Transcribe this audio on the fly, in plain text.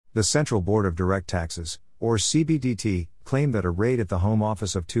The Central Board of Direct Taxes, or CBDT, claimed that a raid at the home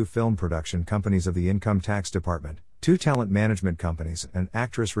office of two film production companies of the Income Tax Department, two talent management companies, and an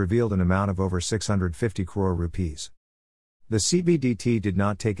actress revealed an amount of over 650 crore rupees. The CBDT did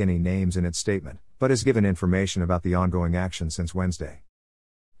not take any names in its statement, but has given information about the ongoing action since Wednesday.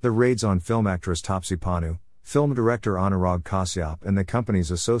 The raids on film actress Taapsee Pannu, film director Anurag Kashyap and the companies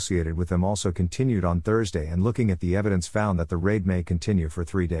associated with them also continued on Thursday, and looking at the evidence found that the raid may continue for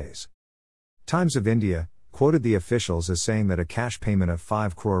 3 days. Times of India quoted the officials as saying that a cash payment of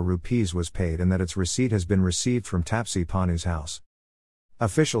 5 crore rupees was paid and that its receipt has been received from Taapsee Pannu's house.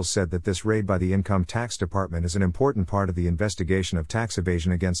 Officials said that this raid by the Income Tax Department is an important part of the investigation of tax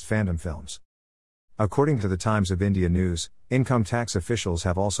evasion against Phantom Films. According to the Times of India news, income tax officials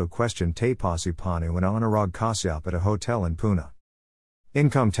have also questioned Taapsee Pannu and Anurag Kashyap at a hotel in Pune.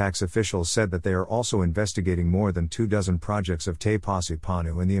 Income tax officials said that they are also investigating more than 24 projects of Taapsee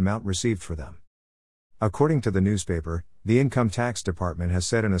Pannu and the amount received for them. According to the newspaper, the Income Tax Department has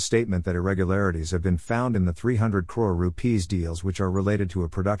said in a statement that irregularities have been found in the 300 crore rupees deals which are related to a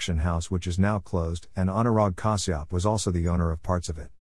production house which is now closed, and Anurag Kashyap was also the owner of parts of it.